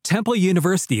Temple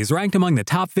University is ranked among the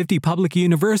top 50 public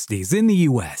universities in the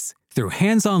U.S. Through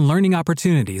hands-on learning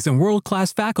opportunities and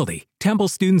world-class faculty, Temple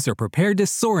students are prepared to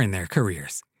soar in their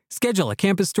careers. Schedule a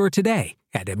campus tour today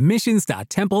at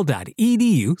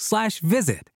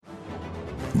admissions.temple.edu/visit.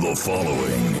 The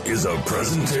following is a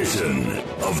presentation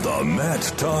of the Matt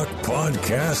Talk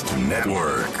Podcast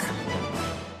Network.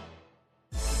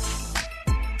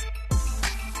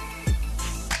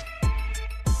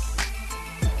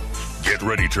 Get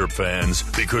ready, Terp fans,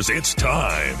 because it's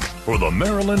time for the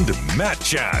Maryland Matt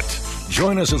Chat.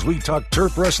 Join us as we talk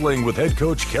Terp wrestling with head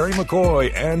coach Kerry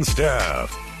McCoy and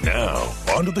staff. Now,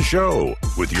 on to the show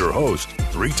with your host,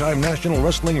 three-time National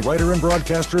Wrestling Writer and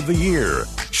Broadcaster of the Year,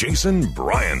 Jason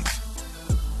Bryant.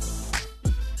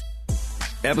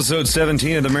 Episode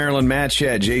 17 of the Maryland Matt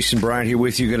Chat. Jason Bryant here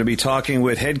with you. Going to be talking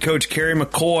with head coach Kerry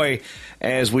McCoy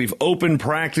as we've opened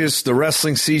practice. The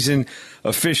wrestling season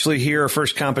officially here. Our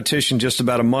first competition just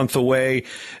about a month away.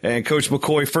 And Coach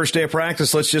McCoy, first day of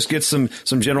practice, let's just get some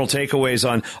general takeaways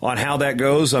on how that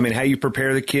goes. I mean, how you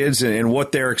prepare the kids and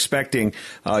what they're expecting.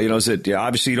 Is it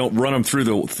obviously you don't run them through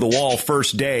the wall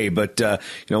first day, but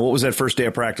what was that first day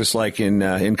of practice like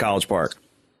in College Park?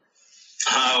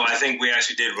 I think we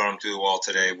actually did run them through the wall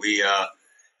today. We,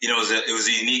 it was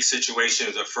a unique situation.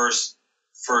 It was our first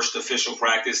official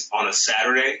practice on a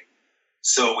Saturday,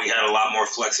 so we had a lot more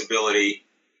flexibility.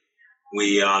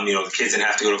 We, the kids didn't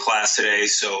have to go to class today,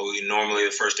 so normally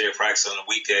the first day of practice on a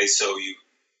weekday, so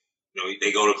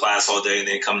they go to class all day and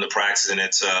they come to practice, and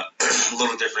it's a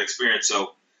little different experience.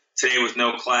 So today with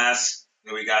no class,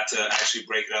 we got to actually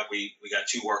break it up. We got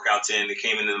 2 workouts in. They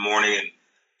came in the morning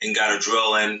and got a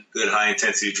drill in, good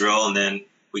high-intensity drill, and then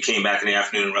we came back in the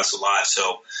afternoon and wrestled live.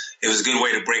 So it was a good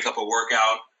way to break up a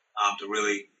workout, to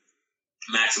really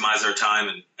maximize our time,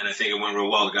 and I think it went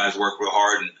real well. The guys worked real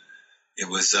hard, and it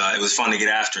was fun to get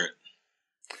after it.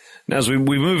 Now, as we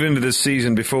move into this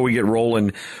season, before we get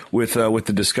rolling with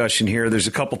the discussion here, there's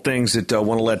a couple things that I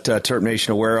want to let Terp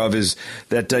Nation aware of is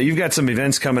that you've got some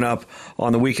events coming up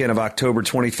on the weekend of October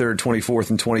 23rd,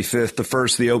 24th, and 25th. The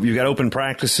first, you've got open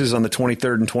practices on the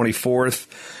 23rd and 24th,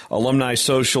 alumni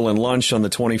social and lunch on the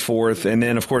 24th, and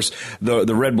then, of course,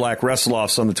 the Red-Black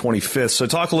Wrestle-Offs on the 25th. So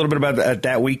talk a little bit about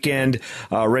that weekend.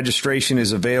 Registration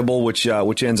is available, which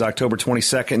ends October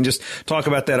 22nd. And just talk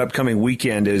about that upcoming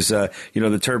weekend as, the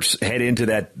Terps head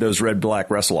into those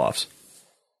Red-Black Wrestle-Offs.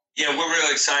 Yeah, we're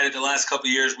really excited. The last couple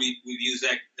of years, we've used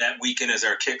that weekend as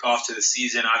our kickoff to the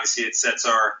season. Obviously, it sets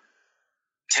our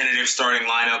tentative starting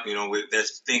lineup.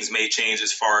 Things may change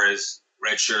as far as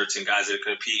red shirts and guys that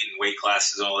compete in weight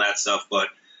classes, all that stuff. But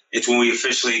it's when we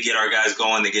officially get our guys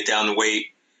going. They get down the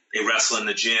weight. They wrestle in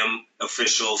the gym,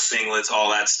 official singlets, all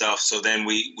that stuff. So then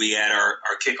we add our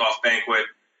kickoff banquet,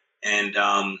 and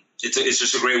it's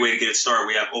just a great way to get it started.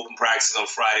 We have open practices on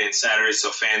Friday and Saturday,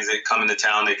 so fans that come into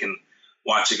town, they can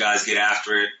watch the guys get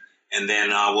after it. And then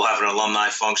we'll have an alumni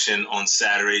function on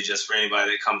Saturday just for anybody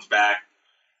that comes back.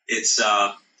 It's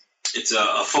a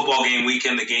football game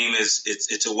weekend. The game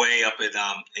it's away up at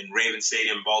in Raven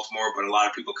Stadium in Baltimore, but a lot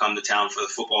of people come to town for the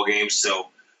football games, so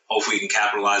hopefully we can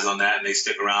capitalize on that and they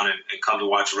stick around and come to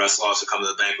watch the wrestle-offs or come to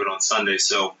the banquet on Sunday.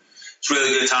 So it's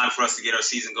really a good time for us to get our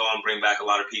season going, bring back a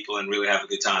lot of people, and really have a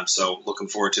good time. So looking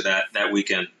forward to that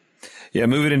weekend. Yeah,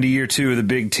 moving into year 2 of the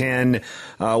Big Ten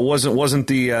wasn't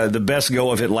the best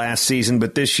go of it last season,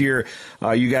 but this year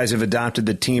you guys have adopted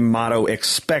the team motto: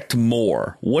 "Expect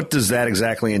more." What does that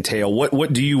exactly entail?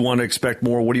 What do you want to expect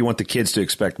more? What do you want the kids to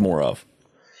expect more of?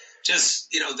 Just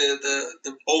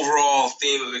the overall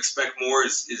theme of expect more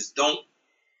is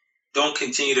don't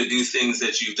continue to do things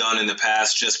that you've done in the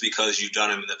past just because you've done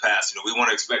them in the past. We want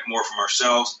to expect more from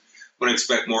ourselves. We want to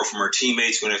expect more from our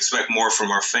teammates. We want to expect more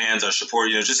from our fans, our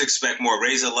supporters. Just expect more.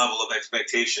 Raise the level of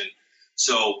expectation.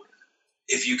 So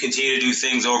if you continue to do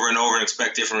things over and over and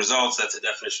expect different results, that's a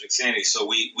definition of insanity. So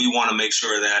we want to make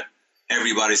sure that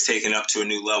everybody's taken up to a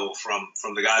new level, from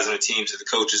the guys on the team to the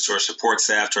coaches to our support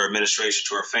staff to our administration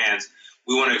to our fans.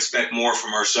 We want to expect more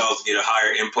from ourselves to get a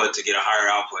higher input, to get a higher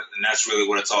output. And that's really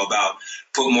what it's all about.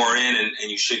 Put more in and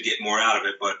you should get more out of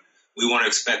it. But we want to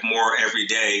expect more every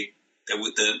day.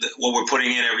 What we're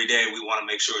putting in every day, we want to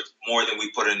make sure it's more than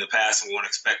we put in the past, and we want to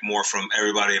expect more from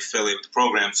everybody affiliated with the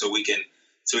program so we can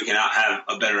have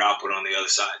a better output on the other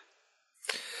side.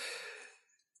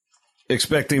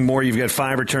 Expecting more. You've got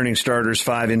 5 returning starters,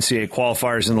 5 NCAA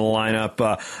qualifiers in the lineup.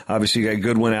 Obviously, you got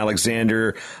Goodwin,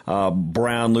 Alexander,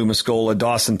 Brown, Lou Muscola,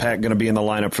 Dawson Peck going to be in the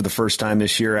lineup for the first time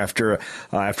this year after a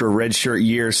redshirt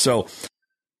year. So,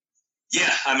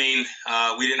 yeah, I mean,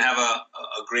 we didn't have a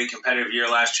great competitive year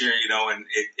last year, and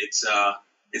it's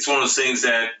one of those things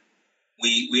that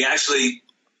we actually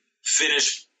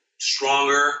finished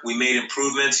stronger. We made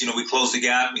improvements. We closed the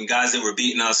gap. I mean, guys that were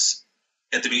beating us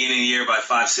at the beginning of the year by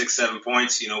 5, 6, 7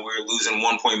 points, we were losing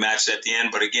 1-point matches at the end,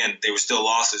 but again, they were still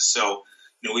losses. So,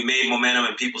 we made momentum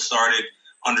and people started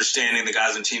understanding, the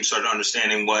guys on the team started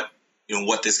understanding what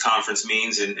this conference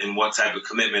means and what type of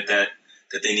commitment that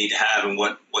they need to have and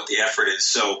what the effort is.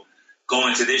 So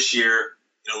going to this year,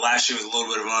 last year was a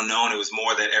little bit of an unknown. It was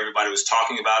more that everybody was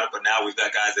talking about it, but now we've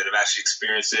got guys that have actually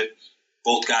experienced it.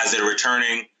 Both guys that are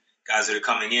returning, guys that are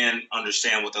coming in,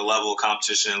 understand what the level of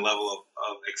competition and level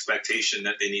of expectation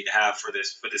that they need to have for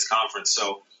this conference.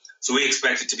 So we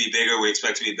expect it to be bigger. We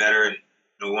expect to be better, and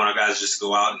we want our guys just to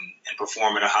go out and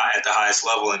perform at the highest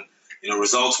level. And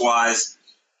results wise,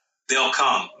 they'll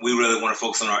come. We really want to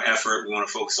focus on our effort. We want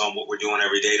to focus on what we're doing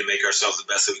every day to make ourselves the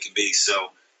best that we can be. So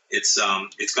it's going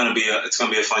to be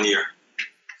a fun year.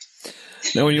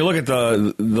 Now, when you look at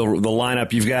the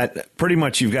lineup,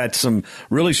 you've got some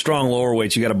really strong lower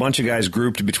weights. You got a bunch of guys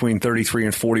grouped between 33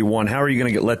 and 41. How are you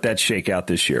going to let that shake out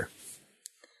this year?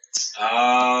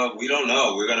 We don't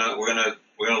know. We're gonna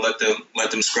let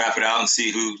them scrap it out and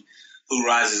see who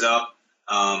rises up.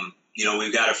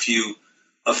 We've got a few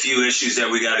issues that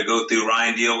we got to go through.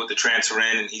 Ryan Deal with the transfer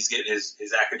in, and he's getting his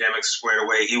academics squared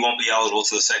away. He won't be eligible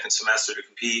to the second semester to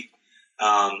compete.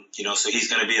 So he's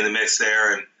going to be in the mix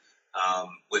there. And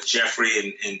with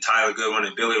Jeffrey and Tyler Goodwin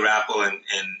and Billy Rappel and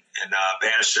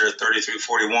Bannister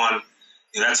 33-41,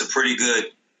 that's a pretty good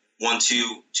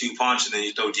 1-2 punch. And then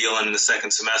you throw Deal in the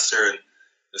second semester, and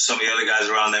there's some of the other guys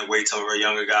around that weight, some of our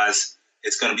younger guys.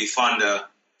 It's going to be fun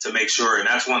to make sure. And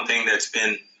that's one thing that's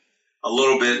been a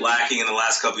little bit lacking in the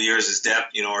last couple of years is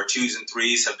depth. Our 2s and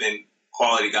 3s have been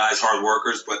quality guys, hard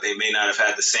workers, but they may not have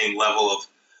had the same level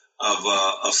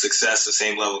of success, the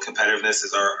same level of competitiveness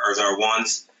as our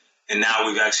 1s. And now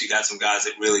we've actually got some guys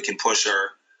that really can push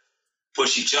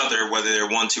each other, whether they're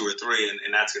 1, 2, or 3,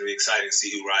 and that's going to be exciting to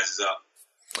see who rises up.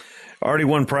 Already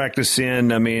one practice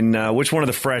in. I mean, which one of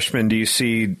the freshmen do you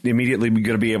see immediately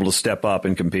going to be able to step up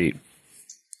and compete?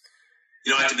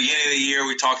 At the beginning of the year,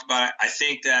 we talked about it. I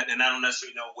think that, and I don't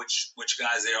necessarily know which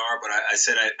guys they are, but I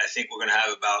said I think we're going to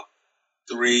have about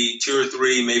 2 or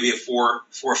 3, maybe 4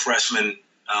 freshmen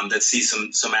that see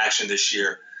some action this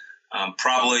year.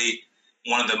 Probably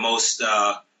one of the most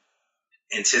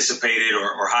anticipated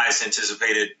or highest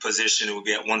anticipated position would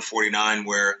be at 149,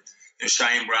 where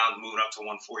Cheyenne Brown's moving up to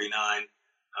 149.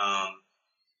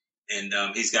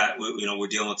 And he's got, we're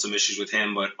dealing with some issues with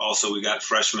him, but also we got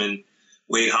freshmen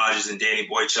Wade Hodges and Danny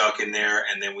Boychuk in there.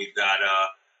 And then we've got a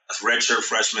redshirt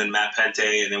freshman, Matt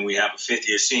Pente. And then we have a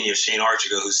 5th-year senior, Shane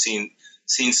Archiga, who's seen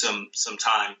some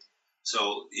time.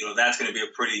 So, that's going to be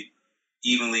a pretty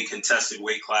evenly contested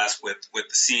weight class with the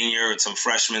senior and some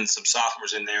freshmen, some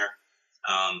sophomores in there.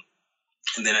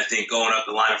 And then I think going up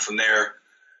the lineup from there,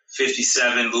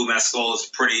 57, Lou Mascola is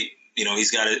pretty,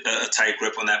 he's got a tight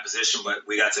grip on that position, but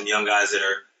we got some young guys that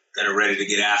are ready to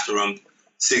get after him.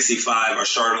 65, our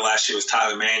starter last year was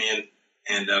Tyler Mannion,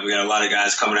 and we got a lot of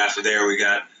guys coming after there. We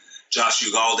got Josh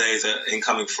Ugalde is an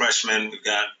incoming freshman. We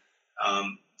got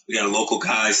a local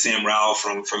guy, Sam Rowell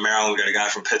from Maryland. We got a guy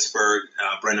from Pittsburgh,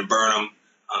 Brendan Burnham.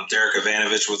 Derek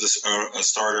Ivanovich was a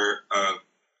starter.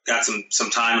 Got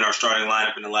some time in our starting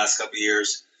lineup in the last couple of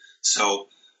years. So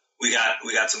we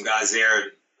got some guys there.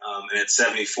 And at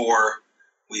 74,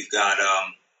 we've got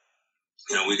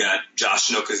we got Josh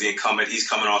Snook as the incumbent. He's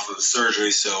coming off of a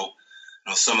surgery, so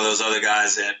some of those other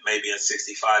guys that maybe at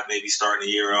 65, maybe starting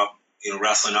the year up,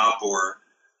 wrestling up, or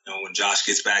when Josh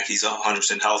gets back, he's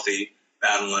 100% healthy,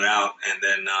 battling it out. And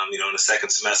then in the second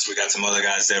semester, we got some other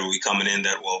guys that will be coming in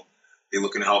that will be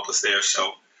looking to help us there.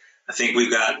 So I think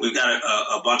we've got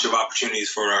a bunch of opportunities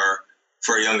for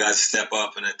our young guys to step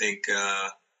up, and I think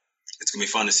it's gonna be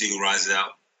fun to see who rises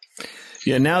out.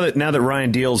 Yeah, now that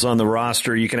Ryan Deal's on the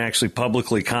roster, you can actually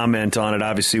publicly comment on it.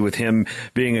 Obviously, with him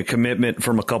being a commitment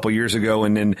from a couple years ago,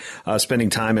 and then spending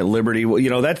time at Liberty,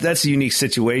 that's a unique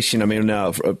situation. I mean,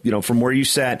 from where you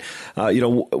sat,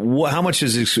 how much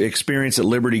is his experience at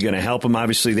Liberty going to help him?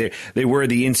 Obviously, they were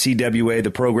the NCAA. The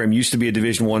program used to be a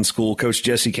Division I school. Coach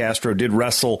Jesse Castro did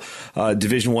wrestle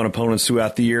Division I opponents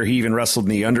throughout the year. He even wrestled in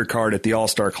the undercard at the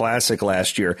All-Star Classic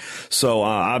last year. So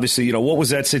obviously, what was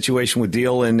that situation with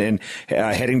Deal and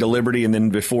heading to Liberty, and then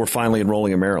before finally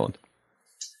enrolling in Maryland?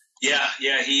 Yeah,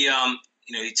 he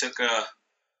he took a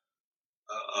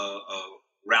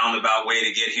roundabout way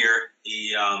to get here.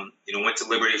 He went to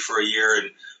Liberty for a year and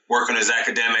worked on his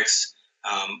academics.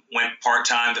 Went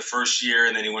part-time the first year,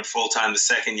 and then he went full-time the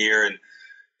second year. And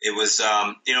it was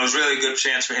it was really a good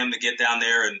chance for him to get down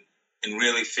there and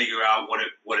really figure out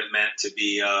what it meant to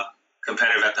be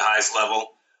competitive at the highest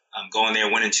level. going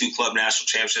there, winning 2 club national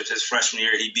championships. His freshman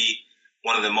year, he beat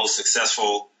one of the most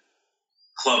successful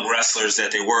club wrestlers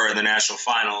that they were in the national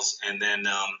finals. And then,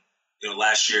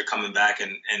 last year coming back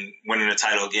and winning the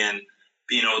title again,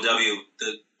 being OW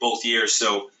both years.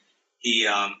 So he,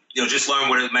 just learned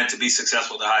what it meant to be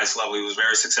successful at the highest level. He was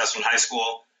very successful in high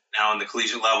school. Now in the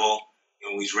collegiate level,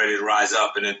 he's ready to rise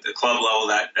up. And at the club level,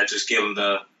 that just gave him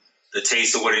the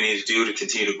taste of what he needed to do to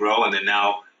continue to grow. And then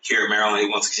now here at Maryland, he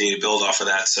wants to continue to build off of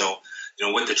that. So,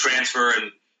 with the transfer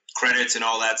and credits and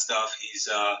all that stuff,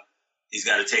 he's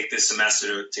got to take this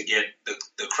semester to get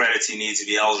the credits he needs to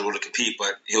be eligible to compete,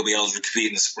 but he'll be eligible to compete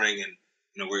in the spring. And,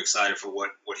 we're excited for what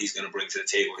he's going to bring to the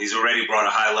table. He's already brought a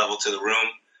high level to the room.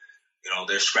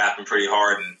 They're scrapping pretty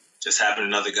hard, and just having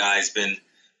another guy has been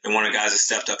one of the guys that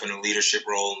stepped up in a leadership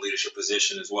role and leadership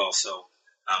position as well. So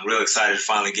I'm really excited to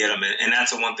finally get him. And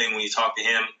that's the one thing when you talk to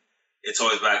him, it's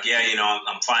always about,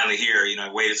 I'm finally here.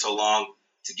 I waited so long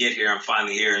to get here. I'm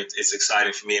finally here. It's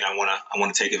exciting for me, and I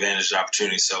want to take advantage of the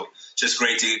opportunity. So just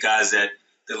great to get guys that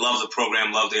love the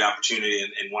program, love the opportunity,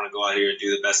 and want to go out here and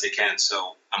do the best they can.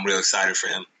 So I'm really excited for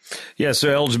him. Yeah, so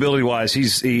eligibility-wise,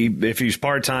 if he's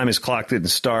part-time, his clock didn't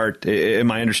start. Am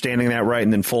I understanding that right?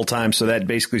 And then full-time, so that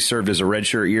basically served as a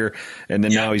redshirt year, and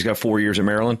then now he's got 4 years at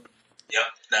Maryland? Yep,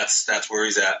 that's where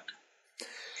he's at.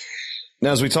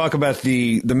 Now, as we talk about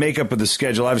the makeup of the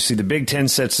schedule, obviously the Big Ten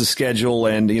sets the schedule,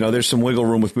 and there's some wiggle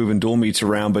room with moving dual meets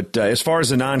around. But as far as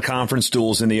the non-conference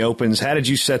duels and the opens, how did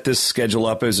you set this schedule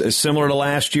up? Is similar to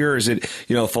last year? Is it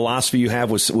the philosophy you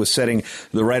have was setting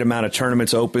the right amount of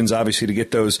tournaments, opens, obviously to get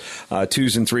those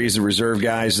 2s and 3s, the reserve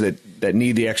guys that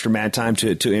need the extra mat time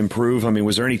to improve? I mean,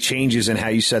 was there any changes in how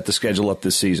you set the schedule up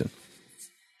this season?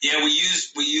 Yeah, we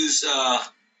use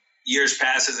years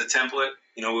past as a template.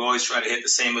 We always try to hit the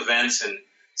same events and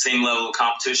same level of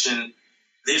competition.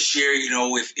 This year,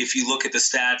 if you look at the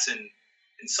stats and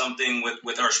something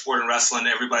with our sport and wrestling,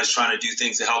 everybody's trying to do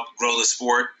things to help grow the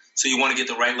sport. So you want to get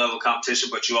the right level of competition,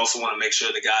 but you also want to make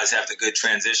sure the guys have the good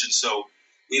transition. So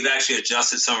we've actually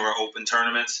adjusted some of our open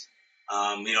tournaments.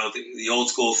 The old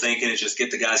school thinking is just get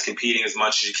the guys competing as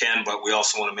much as you can, but we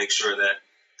also want to make sure that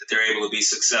they're able to be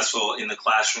successful in the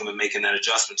classroom and making that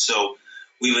adjustment. So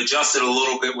we've adjusted a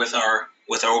little bit with our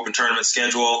open tournament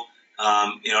schedule.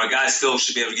 Our guys still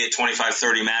should be able to get 25,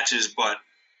 30 matches, but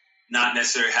not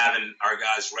necessarily having our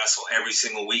guys wrestle every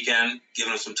single weekend,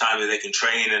 giving them some time that they can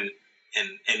train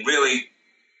and really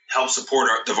help support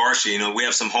the varsity. We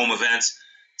have some home events.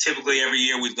 Typically every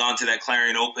year we've gone to that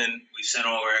Clarion Open. We've sent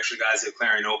all our extra guys to the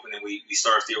Clarion Open, and we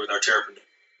start the year with our Terrapin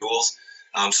Duels.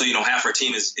 So half our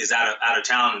team is out of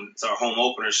town, and it's our home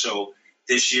opener. So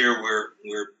this year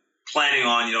we're planning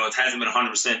on, it hasn't been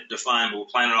 100% defined, but we're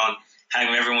planning on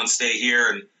having everyone stay here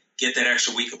and get that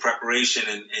extra week of preparation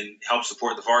and help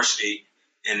support the varsity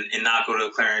and not go to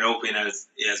the Clarion Open as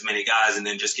many guys, and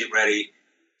then just get ready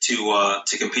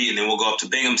to compete. And then we'll go up to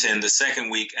Binghamton the second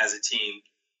week as a team,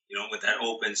 with that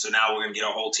open. So now we're going to get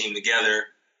our whole team together,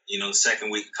 the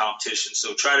second week of competition.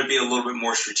 So try to be a little bit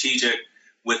more strategic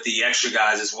with the extra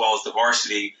guys as well as the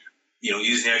varsity,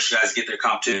 using the extra guys to get their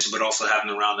competition, but also having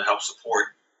them around to help support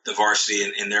the varsity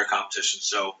in their competition.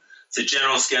 So it's a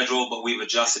general schedule, but we've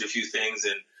adjusted a few things.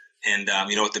 And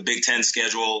with the Big Ten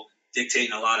schedule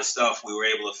dictating a lot of stuff, we were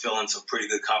able to fill in some pretty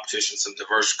good competition, some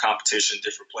diverse competition,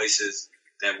 different places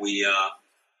that we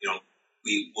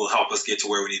will help us get to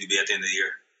where we need to be at the end of the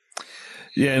year.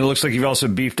 Yeah, and it looks like you've also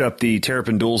beefed up the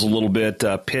Terrapin Duels a little bit.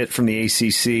 Pitt from the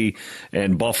ACC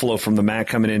and Buffalo from the MAC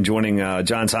coming in, joining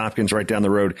Johns Hopkins right down the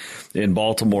road in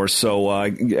Baltimore. So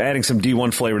adding some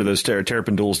D1 flavor to those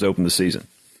Terrapin Duels to open the season.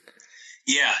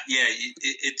 Yeah.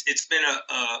 It's been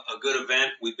a good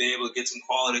event. We've been able to get some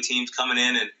quality teams coming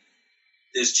in, and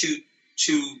there's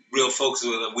two real focuses.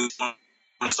 We want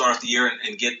to start off the year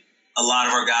and get a lot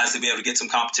of our guys to be able to get some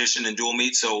competition and dual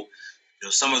meet. So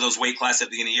some of those weight classes at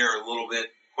the beginning of the year are a little bit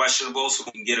questionable, so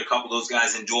we can get a couple of those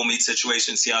guys in dual meet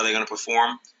situations, see how they're going to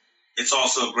perform. It's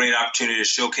also a great opportunity to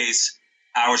showcase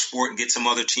our sport and get some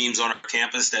other teams on our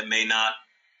campus that may not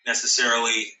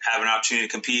necessarily have an opportunity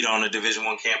to compete on a Division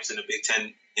I campus in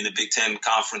the Big Ten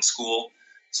conference school.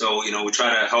 So, we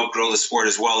try to help grow the sport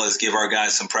as well as give our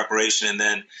guys some preparation. And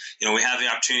then, we have the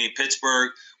opportunity in Pittsburgh.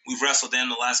 We've wrestled them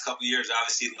the last couple of years,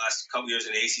 obviously the last couple of years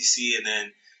in the ACC, and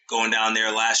then going down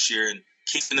there last year and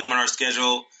keeping them on our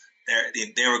schedule.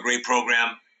 They're a great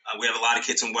program. We have a lot of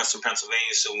kids in Western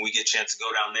Pennsylvania, so when we get a chance to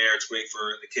go down there, it's great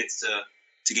for the kids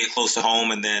to get close to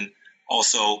home, and then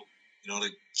also, to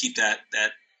keep that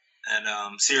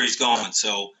series going.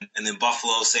 So, and then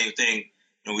Buffalo, same thing.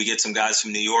 We get some guys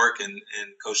from New York, and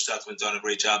Coach Stutzman's done a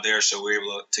great job there, so we're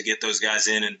able to get those guys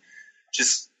in and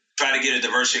just try to get a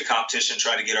diversity of competition,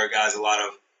 try to get our guys a lot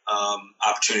of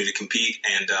opportunity to compete,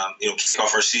 and kick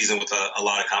off our season with a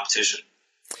lot of competition.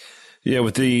 Yeah,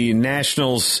 with the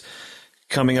Nationals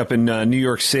coming up in New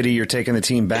York City, you're taking the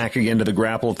team back again to the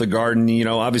Grapple at the Garden. You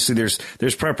know, obviously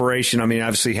there's preparation. I mean,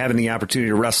 obviously having the opportunity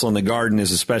to wrestle in the Garden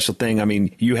is a special thing. I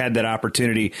mean, you had that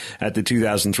opportunity at the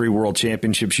 2003 World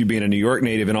Championships, you being a New York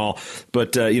native and all.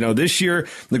 But, this year,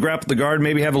 the Grapple at the Garden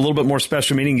maybe have a little bit more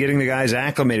special meaning, getting the guys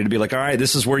acclimated to be like, all right,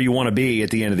 this is where you want to be at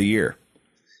the end of the year.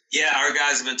 Yeah, our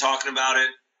guys have been talking about it.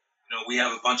 You know, we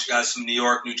have a bunch of guys from New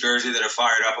York, New Jersey that are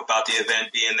fired up about the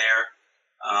event being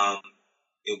there.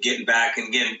 Getting back, and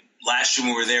again, last year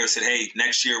when we were there, we said, hey,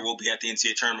 next year we'll be at the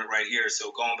NCAA tournament right here.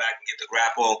 So going back and get the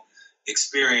Grapple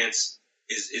experience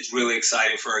is really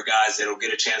exciting for our guys. That'll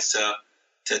get a chance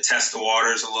to test the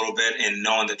waters a little bit, and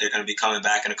knowing that they're going to be coming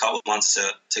back in a couple of months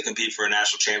to compete for a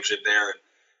national championship there.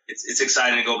 It's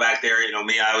exciting to go back there. You know,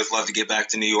 me, I always love to get back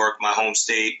to New York, my home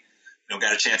state. You know,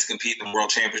 got a chance to compete in the World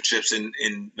Championships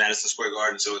in Madison Square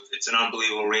Garden. So it's an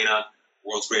unbelievable arena.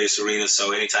 World's greatest arena,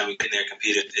 so anytime we get in there and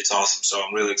compete, it's awesome. So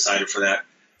I'm really excited for that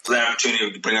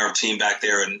opportunity to bring our team back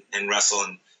there and wrestle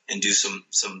and do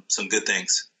some good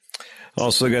things.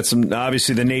 Also got some,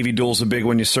 obviously the Navy duel's a big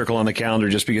one you circle on the calendar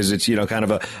just because it's, kind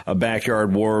of a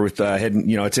backyard war with heading,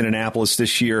 it's in Annapolis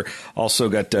this year. Also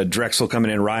got Drexel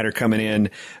coming in, Rider coming in,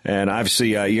 and obviously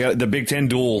you got the Big Ten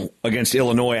duel against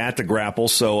Illinois at the Grapple,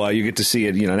 so you get to see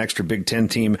it, an extra Big Ten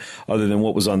team other than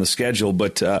what was on the schedule.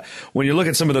 But when you look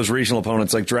at some of those regional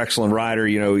opponents like Drexel and Rider,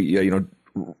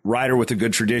 Rider with a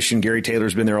good tradition. Gary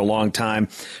Taylor's been there a long time,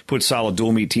 put solid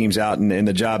dual meet teams out, and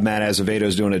the job Matt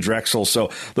Azevedo's doing at Drexel.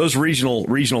 So those regional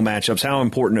matchups, how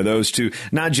important are those to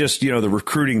not just, the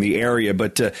recruiting the area,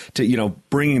 but to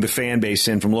bringing the fan base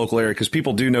in from local area? Because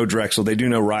people do know Drexel. They do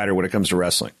know Rider when it comes to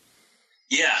wrestling.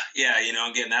 Yeah.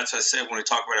 Again, that's what I said when we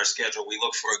talk about our schedule. We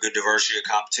look for a good diversity of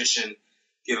competition,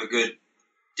 give a good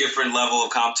different level of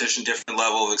competition, different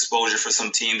level of exposure for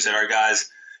some teams that our guys,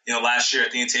 last year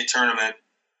at the NCAA tournament,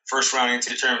 first round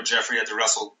NCAA tournament, Jeffrey had to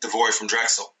wrestle DeVoy from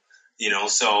Drexel,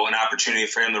 so an opportunity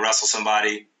for him to wrestle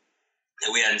somebody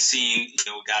that we hadn't seen,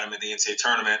 we got him at the NCAA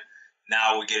tournament.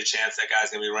 Now we get a chance. That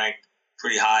guy's going to be ranked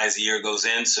pretty high as the year goes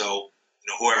in. So,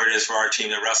 whoever it is for our team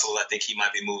that wrestled, I think he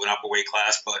might be moving up a weight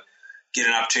class, but get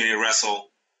an opportunity to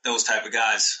wrestle those type of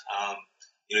guys.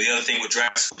 The other thing with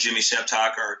Drexel, Jimmy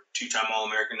Sheptock, our two-time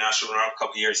All-American national runner-up a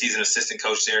couple of years, he's an assistant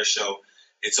coach there. So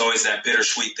it's always that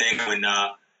bittersweet thing when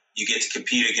you get to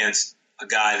compete against a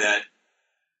guy that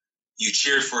you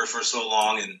cheered for so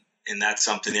long, and that's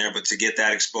something there. But to get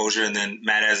that exposure, and then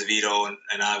Matt Azevedo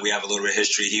and I, we have a little bit of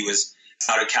history. He was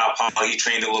out of Cal Poly. He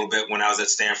trained a little bit when I was at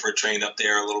Stanford, trained up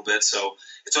there a little bit. So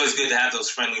it's always good to have those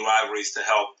friendly rivalries to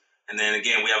help. And then,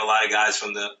 again, we have a lot of guys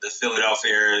from the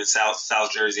Philadelphia area,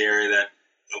 South Jersey area that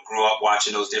grew up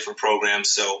watching those different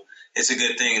programs. So it's a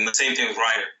good thing. And the same thing with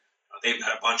Rider. They've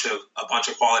got a bunch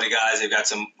of quality guys. They've got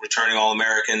some returning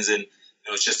All-Americans, and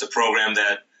it's just a program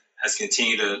that has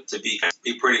continued to be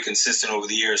pretty consistent over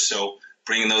the years. So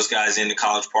bringing those guys into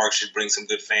College Park should bring some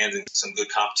good fans and some good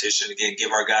competition. Again,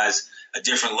 give our guys a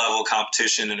different level of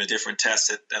competition and a different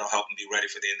test that'll help them be ready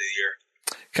for the end of the year.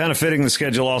 Kind of fitting, the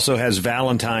schedule also has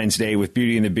Valentine's Day with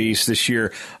Beauty and the Beast. This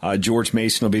year, George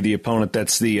Mason will be the opponent.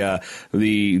 That's the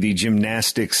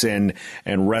gymnastics and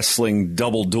wrestling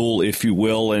double duel, if you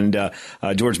will. And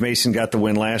George Mason got the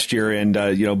win last year, and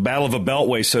battle of a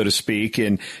beltway, so to speak.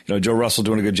 And Joe Russell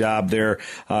doing a good job there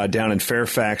down in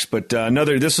Fairfax. But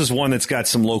this is one that's got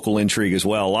some local intrigue as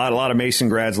well. A lot of Mason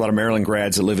grads, a lot of Maryland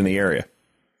grads that live in the area.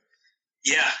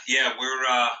 Yeah,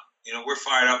 we're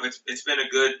fired up. It's been a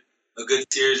good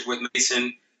series with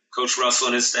Mason. Coach Russell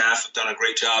and his staff have done a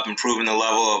great job improving the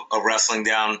level of wrestling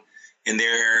down in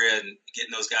their area and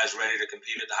getting those guys ready to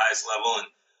compete at the highest level,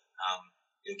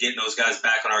 and getting those guys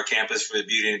back on our campus for the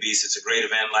Beauty and the Beast. It's a great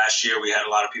event. Last year we had a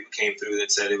lot of people came through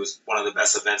that said it was one of the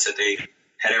best events that they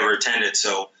had ever attended.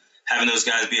 So having those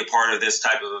guys be a part of this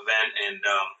type of event and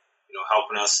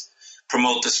helping us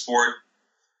promote the sport,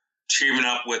 cheering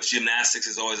up with gymnastics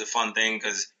is always a fun thing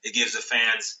because it gives the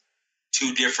fans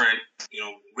two different,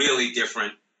 really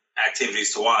different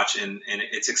activities to watch, and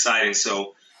it's exciting.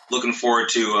 So looking forward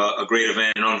to a great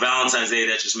event. And on Valentine's Day,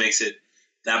 that just makes it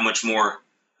that much more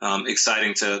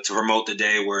exciting to promote the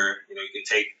day where, you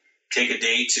can take a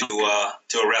date to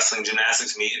a wrestling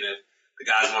gymnastics meet. And if the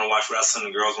guys want to watch wrestling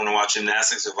and the girls want to watch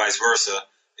gymnastics or vice versa,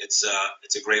 it's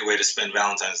a great way to spend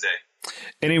Valentine's Day.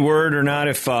 Any word or not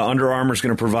if Under Armour is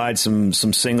going to provide some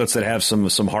singlets that have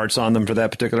some hearts on them for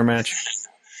that particular match?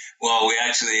 Well, we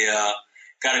actually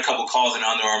got a couple calls in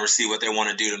Under Armour to see what they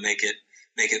want to do to make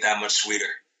it that much sweeter.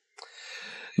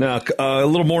 Now, a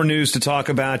little more news to talk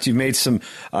about. You've made some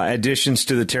additions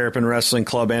to the Terrapin Wrestling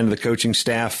Club and to the coaching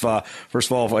staff.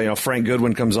 First of all, Frank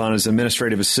Goodwin comes on as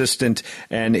administrative assistant,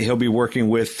 and he'll be working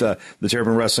with the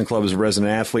Terrapin Wrestling Club as a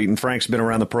resident athlete. And Frank's been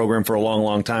around the program for a long,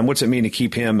 long time. What's it mean to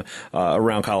keep him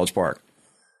around College Park?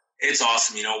 It's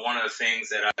awesome. One of the things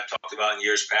that I've talked about in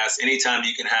years past, anytime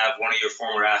you can have one of your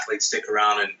former athletes stick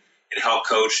around and help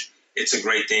coach, it's a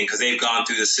great thing because they've gone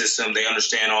through the system. They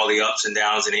understand all the ups and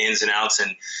downs and the ins and outs.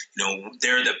 And,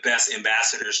 they're the best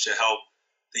ambassadors to help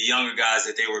the younger guys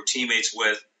that they were teammates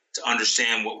with to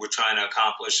understand what we're trying to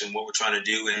accomplish and what we're trying to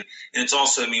do. And it's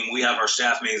also, we have our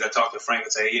staff meetings. I talk to Frank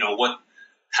and say,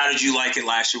 how did you like it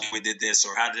last year when we did this?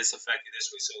 Or how did this affect you this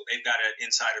way? So they've got an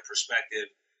insider perspective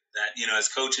that, as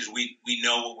coaches, we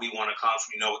know what we want to accomplish.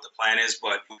 We know what the plan is.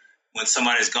 But when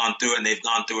somebody's gone through it and they've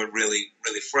gone through it really,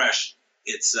 really fresh,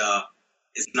 it's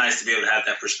nice to be able to have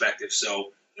that perspective.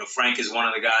 So, Frank is one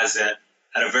of the guys that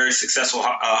had a very successful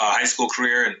high school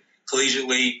career and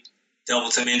collegiately dealt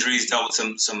with some injuries, dealt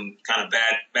with some kind of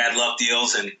bad luck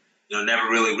deals, and never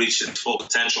really reached his full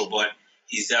potential. But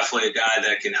he's definitely a guy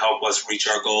that can help us reach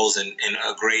our goals and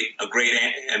a great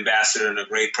ambassador and a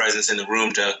great presence in the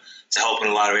room to help in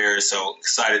a lot of areas. So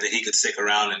excited that he could stick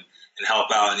around and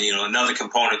help out. And another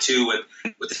component too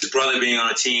with his brother being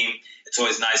on a team. It's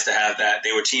always nice to have that.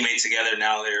 They were teammates together.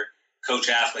 Now they're coach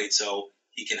athletes, so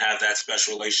he can have that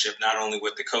special relationship not only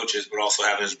with the coaches, but also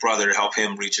having his brother to help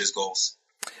him reach his goals.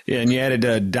 Yeah, and you added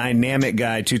a dynamic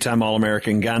guy, two-time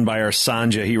All-American, Ganbaier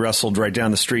Sanja. He wrestled right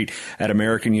down the street at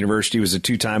American University. He was a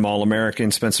two-time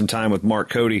All-American, spent some time with Mark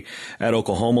Cody at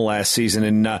Oklahoma last season.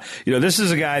 And, this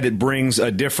is a guy that brings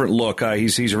a different look.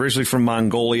 He's originally from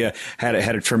Mongolia, had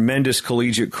a tremendous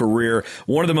collegiate career.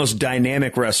 One of the most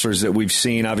dynamic wrestlers that we've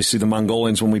seen. Obviously, the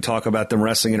Mongolians, when we talk about them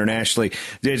wrestling internationally,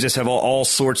 they just have all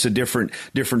sorts of different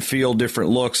feel, different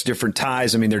looks, different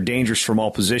ties. They're dangerous from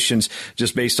all positions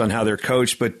just based on how they're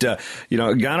coached. But,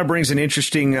 Ghana brings an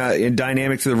interesting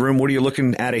dynamic to the room. What are you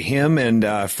looking at of him and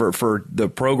for the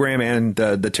program and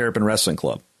the Terrapin Wrestling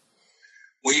Club?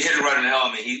 Well, you hit it right on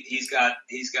the head.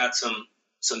 He's got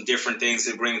some different things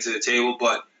to bring to the table.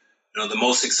 But, the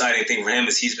most exciting thing for him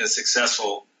is he's been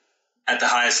successful at the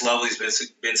highest level. He's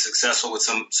been successful with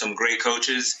some great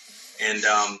coaches. And,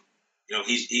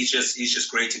 he's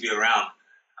just great to be around.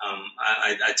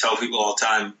 I tell people all the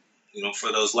time,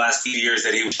 for those last few years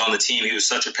that he was on the team, he was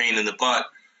such a pain in the butt.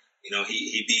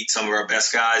 He beat some of our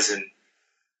best guys and,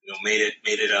 made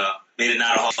it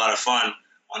not a whole lot of fun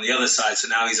on the other side. So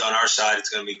now he's on our side. It's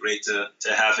going to be great to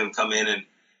have him come in and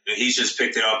he's just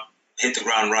picked it up, hit the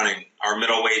ground running. Our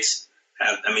middleweights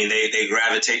they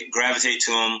gravitate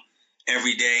to him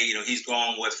every day. He's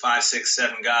going with 5, 6,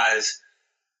 7 guys,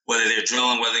 whether they're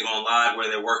drilling, whether they're going live,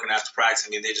 whether they're working after practice.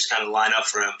 They just kind of line up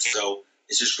for him. So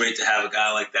it's just great to have a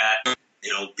guy like that,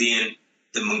 being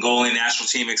the Mongolian national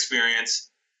team experience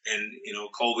and,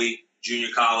 Kobe Junior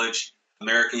College,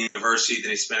 American University.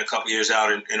 Then he spent a couple years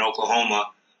out in Oklahoma.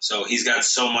 So he's got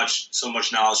so much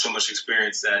knowledge, so much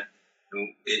experience that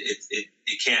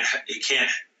it can't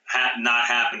not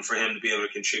happen for him to be able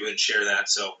to contribute and share that.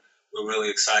 So we're really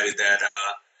excited that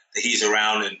he's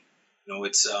around and,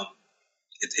 it's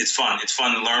fun. It's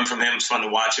fun to learn from him. It's fun to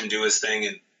watch him do his thing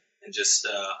and just,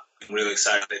 I'm really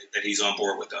excited that he's on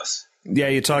board with us. Yeah,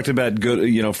 you talked about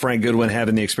Frank Goodwin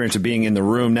having the experience of being in the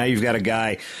room. Now you've got a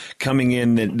guy coming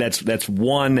in that's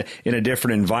won in a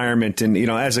different environment. And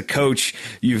as a coach,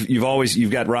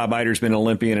 you've got Rob Eider's been an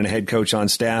Olympian and a head coach on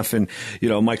staff, and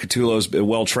Mike Catullo's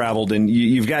well traveled, and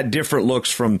you've got different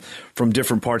looks from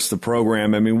different parts of the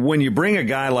program. When you bring a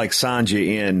guy like Sanja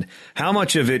in, how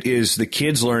much of it is the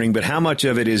kids learning, but how much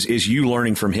of it is you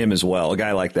learning from him as well? A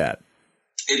guy like that.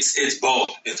 It's both.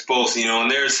 It's both.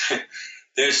 And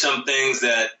there's some things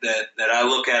that I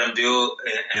look at him do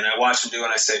and I watch him do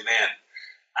and I say, man,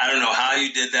 I don't know how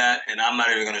you did that, and I'm not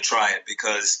even going to try it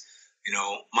because,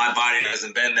 my body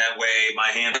doesn't bend that way, my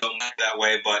hands don't move that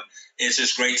way, but it's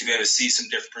just great to be able to see some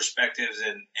different perspectives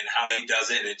and how he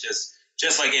does it. And it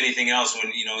just like anything else,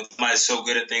 when, somebody's so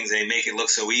good at things and they make it look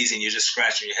so easy and you're just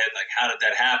scratching your head like, how did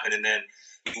that happen? And then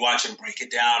you watch him break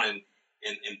it down and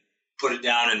put it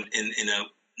down in a,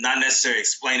 not necessarily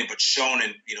explain it, but shown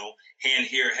in, hand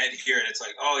here, head here. And it's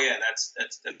like, oh yeah,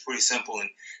 that's pretty simple.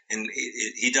 And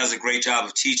he does a great job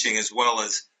of teaching as well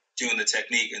as doing the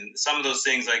technique. And some of those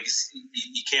things, like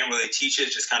you can't really teach it.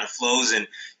 It just kind of flows and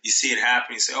you see it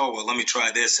happen. You say, oh, well, let me try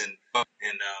this.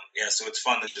 So it's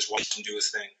fun to just watch him do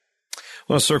his thing.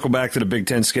 Well, circle back to the Big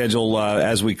Ten schedule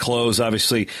as we close.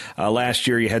 Obviously, last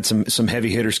year you had some heavy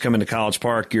hitters coming to College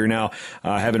Park. You're now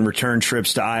having return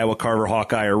trips to Iowa, Carver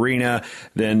Hawkeye Arena,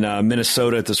 then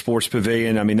Minnesota at the Sports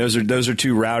Pavilion. I mean, those are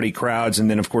two rowdy crowds,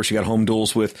 and then of course you got home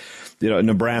duels with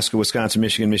Nebraska, Wisconsin,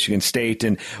 Michigan, Michigan State,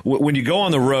 and when you go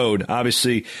on the road,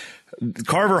 obviously.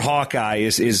 Carver Hawkeye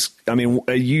is I mean,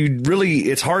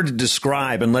 it's hard to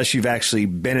describe unless you've actually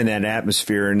been in that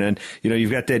atmosphere. And then, you've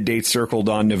got that date circled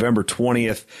on November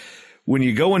 20th. When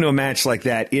you go into a match like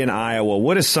that in Iowa,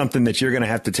 what is something that you're going to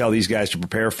have to tell these guys to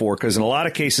prepare for? Because in a lot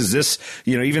of cases, this,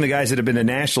 even the guys that have been to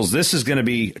nationals, this is going to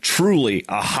be truly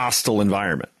a hostile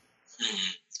environment.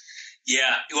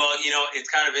 Yeah. Well, it's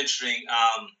kind of interesting.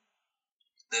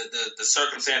 The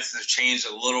circumstances have changed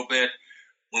a little bit.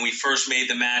 When we first made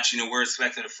the match, we're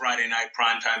expecting a Friday night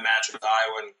primetime match with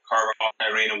Iowa and Carver Hawkeye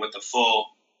Arena with the full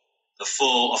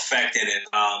effect in it.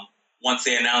 Once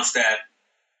they announced that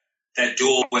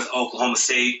duel with Oklahoma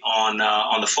State on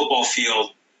the football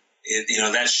field,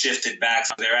 that shifted back.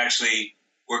 So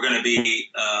we're going to be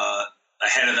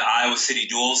ahead of the Iowa City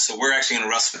duels. So we're actually going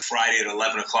to wrestle Friday at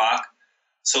 11 o'clock.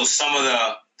 So some of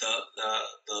the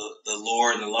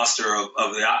lore and the luster of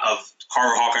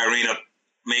Carver Hawkeye Arena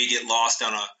may get lost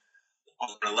on an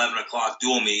 11 o'clock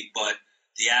dual meet, but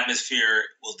the atmosphere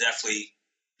will definitely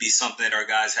be something that our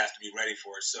guys have to be ready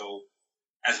for. So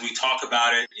as we talk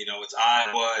about it, it's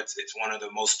Iowa. It's one of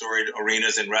the most storied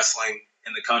arenas in wrestling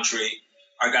in the country.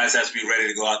 Our guys have to be ready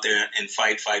to go out there and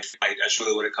fight. That's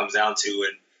really what it comes down to.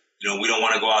 And, we don't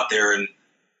want to go out there and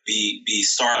be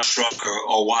starstruck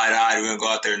or wide-eyed. We're going to go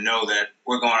out there and know that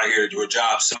we're going out here to do a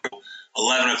job. So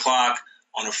 11 o'clock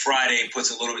on a Friday puts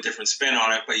a little bit different spin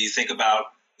on it, but you think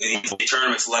about the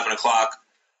tournament's 11 o'clock,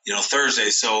 Thursday.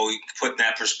 So you put in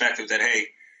that perspective that, hey,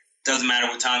 doesn't matter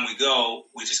what time we go,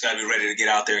 we just got to be ready to get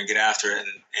out there and get after it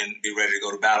and be ready to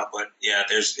go to battle. But yeah,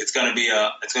 it's going to be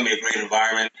a great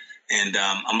environment, and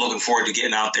I'm looking forward to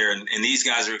getting out there. And these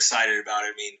guys are excited about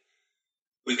it. I mean,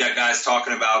 we've got guys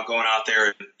talking about going out there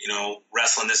and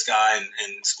wrestling this guy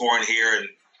and scoring here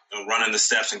and running the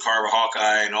steps in Carver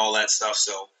Hawkeye and all that stuff.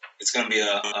 So it's going to be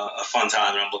a fun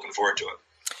time, and I'm looking forward to it.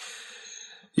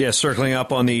 Yeah, circling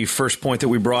up on the first point that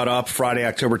we brought up, Friday,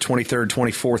 October 23rd,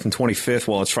 24th, and 25th.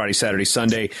 Well, it's Friday, Saturday,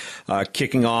 Sunday,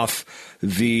 kicking off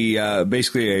the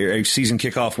basically a season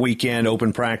kickoff weekend,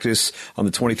 open practice on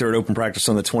the 23rd, open practice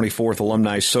on the 24th,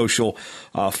 alumni social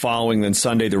following. Then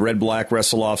Sunday, the Red Black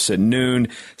wrestle-offs at noon,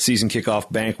 season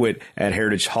kickoff banquet at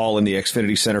Heritage Hall in the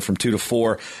Xfinity Center from 2 to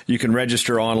 4. You can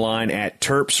register online at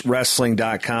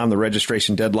terpswrestling.com. The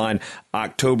registration deadline,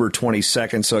 October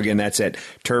 22nd. So again, that's at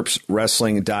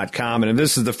terpswrestling.com. And if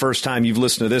this is the first time you've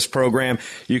listened to this program,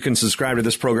 you can subscribe to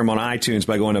this program on iTunes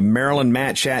by going to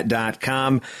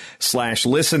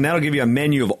MarylandMattChat.com/listen. That'll give you a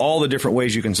menu of all the different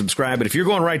ways you can subscribe. But if you're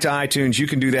going right to iTunes, you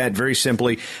can do that very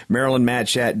simply,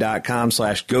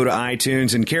 MarylandMattChat.com/go to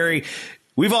iTunes. And Kerry,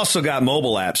 we've also got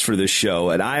mobile apps for this show,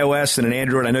 an iOS and an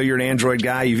Android. I know you're an Android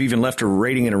guy. You've even left a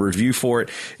rating and a review for it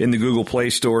in the Google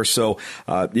Play Store. So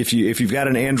if you've got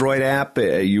an Android app,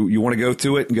 you want to go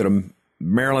through it and go to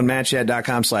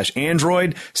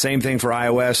MarylandMattChat.com/Android. Same thing for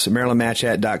iOS,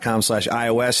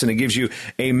 MarylandMattChat.com/iOS. And it gives you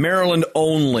a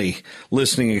Maryland-only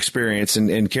listening experience.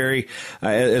 And Kerry,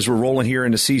 as we're rolling here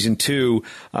into season 2,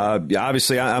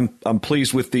 obviously I'm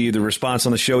pleased with the response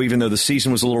on the show, even though the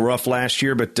season was a little rough last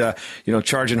year, but,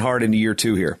 charging hard into year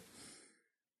 2 here.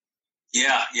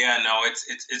 Yeah, no,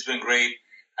 it's been great.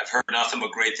 I've heard nothing but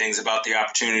great things about the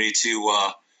opportunity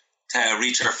to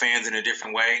reach our fans in a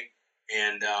different way.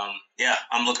 And,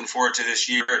 I'm looking forward to this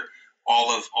year,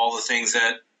 all the things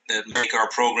that make our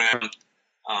program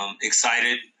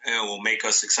excited, will make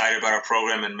us excited about our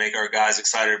program and make our guys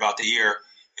excited about the year.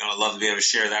 I'd love to be able to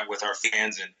share that with our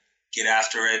fans and get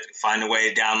after it, find a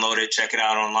way to download it, check it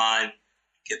out online,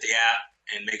 get the app,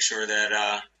 and make sure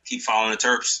that keep following the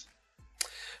Terps.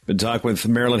 Been talking with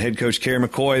Maryland head coach Kerry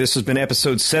McCoy. This has been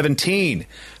episode 17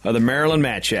 of the Maryland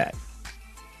Matt Chat.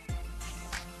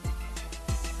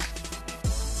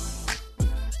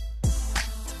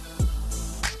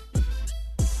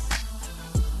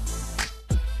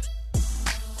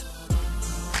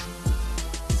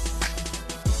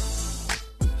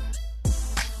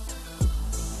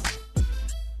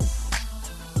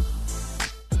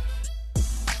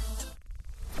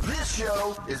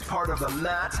 Is part of the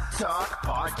Matt Talk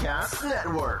Podcast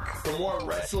Network. For more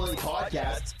wrestling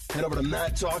podcasts, head over to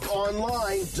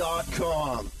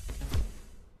MattTalkOnline.com.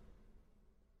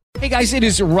 Hey guys, it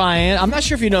is Ryan. I'm not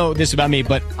sure if you know this about me,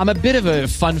 but I'm a bit of a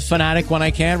fun fanatic when I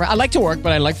can. I like to work,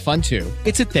 but I like fun too.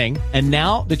 It's a thing. And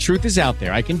now the truth is out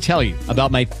there. I can tell you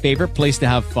about my favorite place to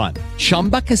have fun.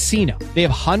 Chumba Casino. They have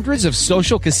hundreds of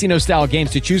social casino style games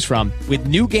to choose from with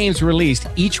new games released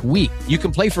each week. You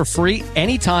can play for free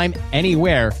anytime,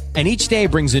 anywhere. And each day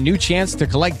brings a new chance to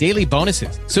collect daily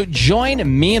bonuses. So join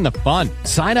me in the fun.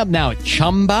 Sign up now at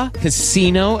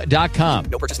ChumbaCasino.com.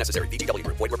 No purchase necessary. VGW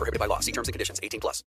Group. Void where prohibited by law. See terms and conditions. 18+.